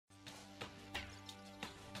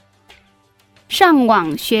上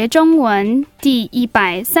网学中文第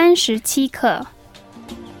137课。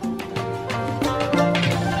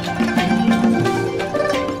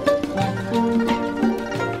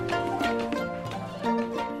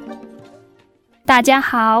大家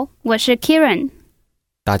好，我是 Kieran。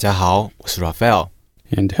大家好，我是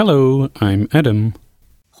Raphael。And hello, I'm Adam。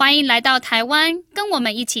欢迎来到台湾，跟我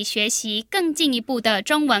们一起学习更进一步的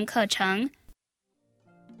中文课程。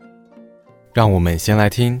让我们先来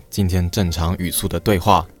听今天正常语速的对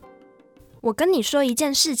话。我跟你说一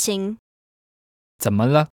件事情。怎么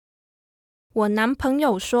了？我男朋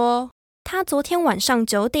友说，他昨天晚上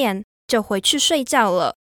9点就回去睡觉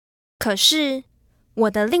了。可是，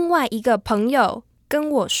我的另外一个朋友跟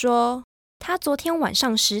我说，他昨天晚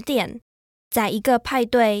上10点，在一个派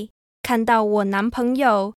对看到我男朋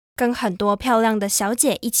友跟很多漂亮的小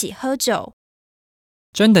姐一起喝酒。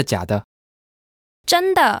真的假的？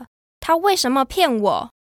真的。他为什么骗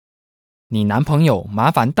我？你男朋友麻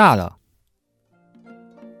烦大了。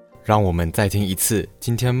让我们再听一次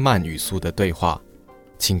今天慢语速的对话，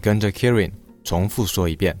请跟着 Kieran 重复说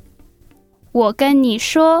一遍。我跟你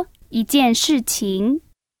说一件事情。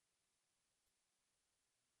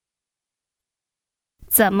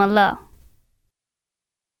怎么了？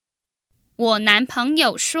我男朋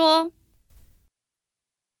友说，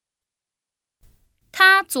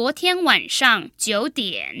他昨天晚上9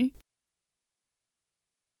点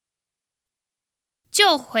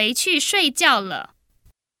就回去睡觉了。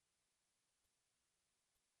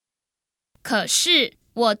可是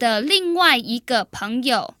我的另外一个朋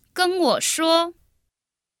友跟我说，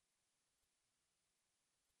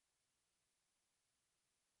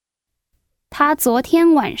他昨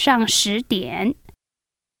天晚上10点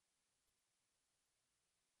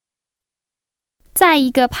在一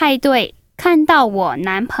个派对看到我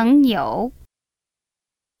男朋友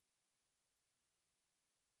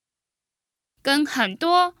跟很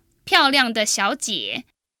多漂亮的小姐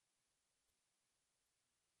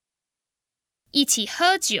一起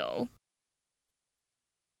喝酒。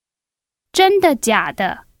真的假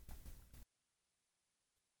的？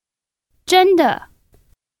真的。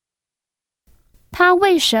他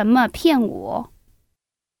为什么骗我？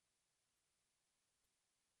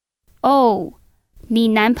哦，你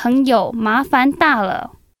男朋友麻烦大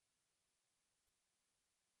了。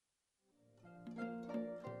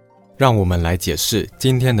让我们来解释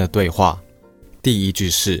今天的对话。第一句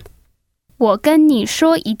是，我跟你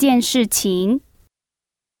说一件事情。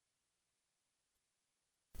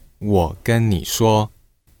我跟你说，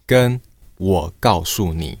跟我告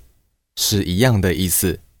诉你是一样的意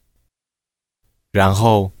思。然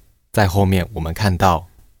后在后面我们看到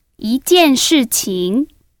一件事情，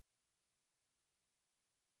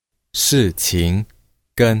事情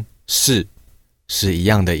跟事是一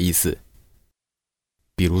样的意思。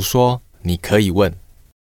比如说，你可以问，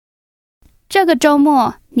这个周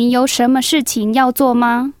末你有什么事情要做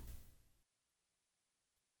吗？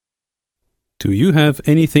 Do you have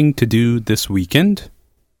anything to do this weekend?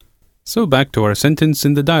 So back to our sentence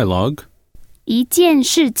in the dialogue. 一件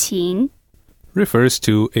事情 refers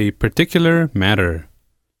to a particular matter.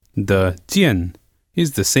 The 件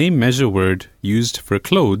is the same measure word used for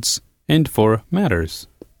clothes and for matters.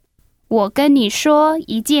 我跟你说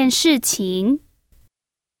一件事情。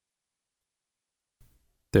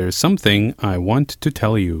There's something I want to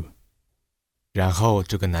tell you. 然后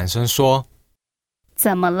这个男生说，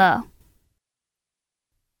怎么了？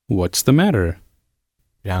 What's the matter?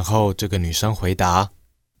 然后这个女生回答，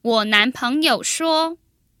我男朋友说，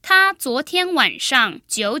他昨天晚上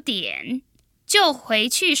9点就回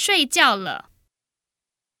去睡觉了。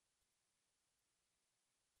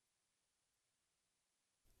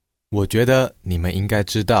我觉得你们应该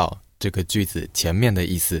知道这个句子前面的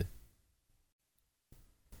意思。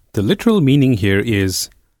The literal meaning here is,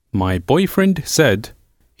 my boyfriend said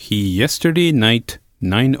he yesterday night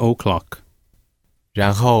 9 o'clock.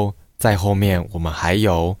 然后在后面我们还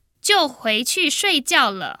有就回去睡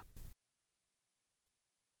觉了。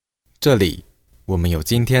这里我们有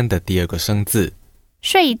今天的第二个生字，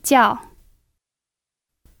睡觉。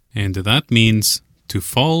And that means to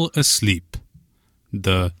fall asleep.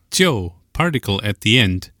 The 就 particle at the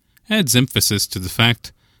end adds emphasis to the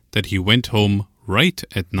fact that he went home right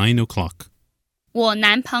at 9 o'clock. 我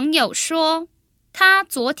男朋友说，他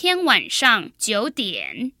昨天晚上9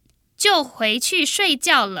点就回去睡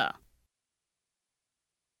觉了。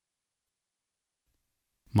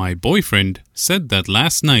My boyfriend said that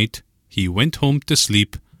last night he went home to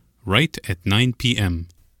sleep right at 9 p.m.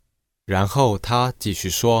 然后他继续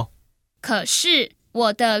说，可是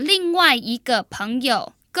我的另外一个朋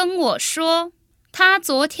友跟我说，他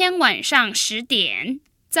昨天晚上10点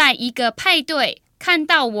在一个派对看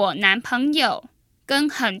到我男朋友跟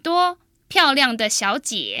很多漂亮的小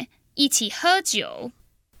姐一起喝酒。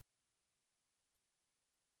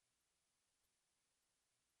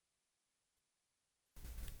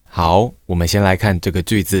好，我们先来看这个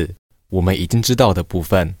句子，我们已经知道的部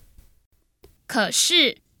分。可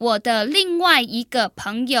是我的另外一个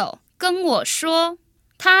朋友跟我说，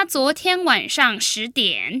他昨天晚上10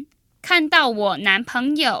点看到我男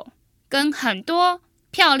朋友跟很多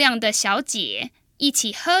漂亮的小姐一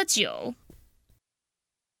起喝酒。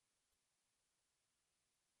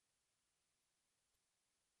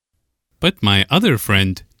But my other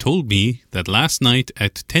friend told me that last night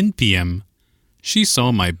at 10 p.m., she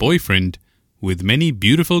saw my boyfriend with many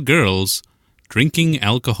beautiful girls drinking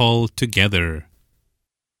alcohol together.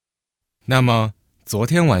 那么，昨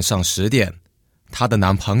天晚上10点，她的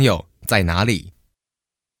男朋友在哪里？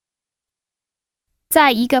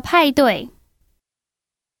在一个派对。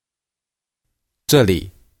这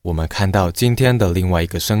里我们看到今天的另外一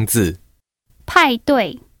个生字，派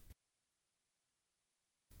对。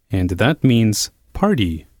And that means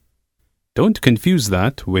party. Don't confuse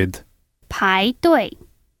that with 排队。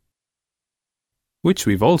which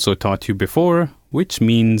we've also taught you before, which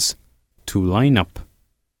means to line up.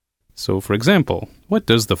 So, for example, what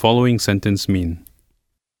does the following sentence mean?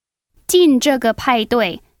 进这个派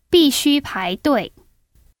对必须排队。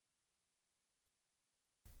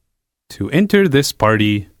To enter this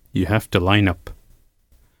party, you have to line up.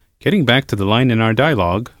 Getting back to the line in our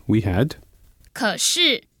dialogue, we had 可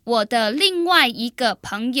是我的另外一个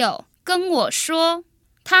朋友跟我说，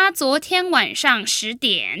他昨天晚上10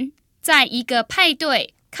点在一个派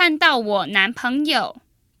对看到我男朋友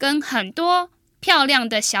跟很多漂亮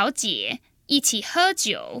的小姐一起喝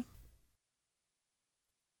酒。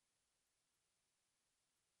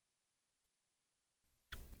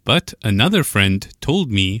But another friend told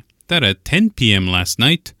me that at 10 p.m. last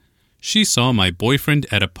night, she saw my boyfriend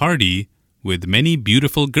at a party with many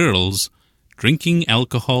beautiful girls drinking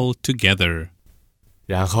alcohol together.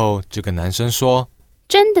 然后这个男生说，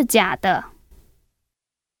真的假的？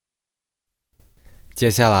接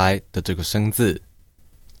下来的这个生字，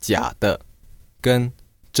假的跟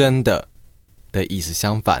真的的意思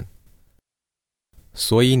相反，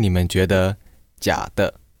所以你们觉得假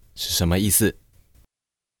的是什么意思？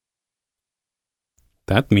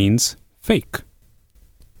 That means fake.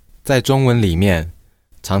 在中文里面，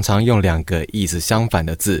常常用2个意思相反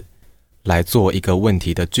的字来做一个问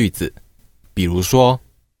题的句子，比如说，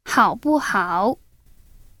好不好？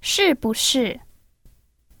是不是？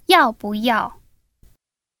要不要？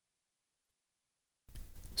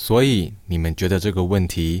所以你们觉得这个问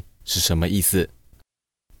题是什么意思？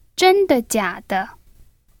真的假的？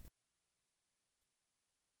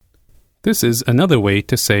 This is another way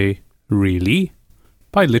to say really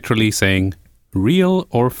by literally saying real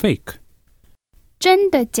or fake. 真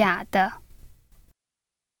的假的？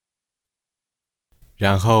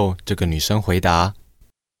然后这个女生回答，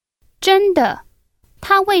真的，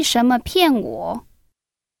他为什么骗我？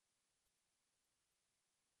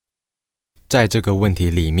在这个问题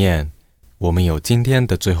里面，我们有今天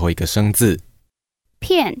的最后一个生字，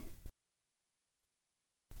骗。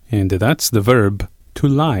And that's the verb to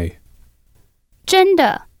lie. 真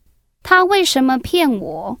的，他为什么骗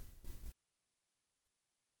我？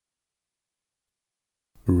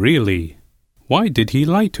 Really? Why did he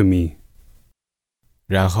lie to me?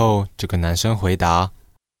 然后这个男生回答，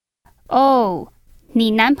哦，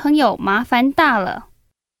你男朋友麻烦大了。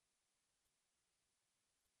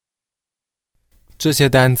这些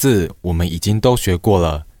单字我们已经都学过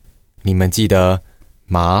了，你们记得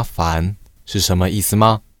麻烦是什么意思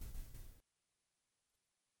吗？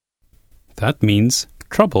 That means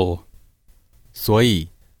trouble. 所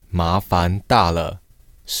以麻烦大了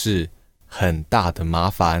是很大的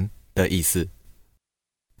麻烦的意思。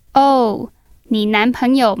哦，你男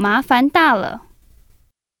朋友麻烦大了。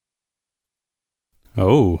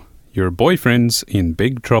Oh, your boyfriend's in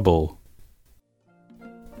big trouble.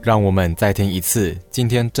 让我们再听一次今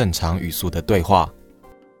天正常语速的对话。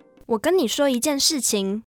我跟你说一件事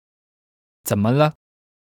情。怎么了？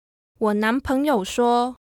我男朋友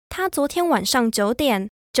说，他昨天晚上9点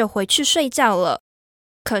就回去睡觉了。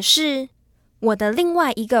可是，我的另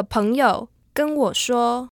外一个朋友跟我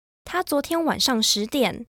说，他昨天晚上10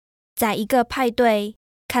点，在一个派对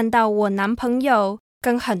看到我男朋友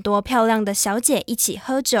跟很多漂亮的小姐一起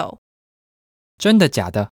喝酒。真的假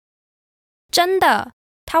的？真的，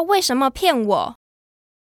他为什么骗我？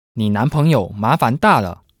你男朋友麻烦大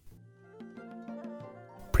了。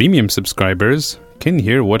Premium subscribers can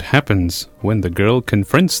hear what happens when the girl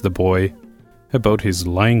confronts the boy about his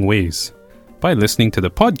lying ways. by listening to the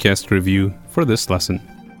podcast review for this lesson.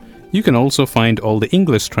 You can also find all the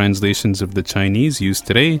English translations of the Chinese used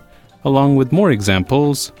today, along with more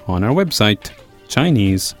examples, on our website,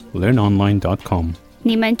 ChineseLearnOnline.com.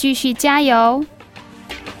 你们继续加油！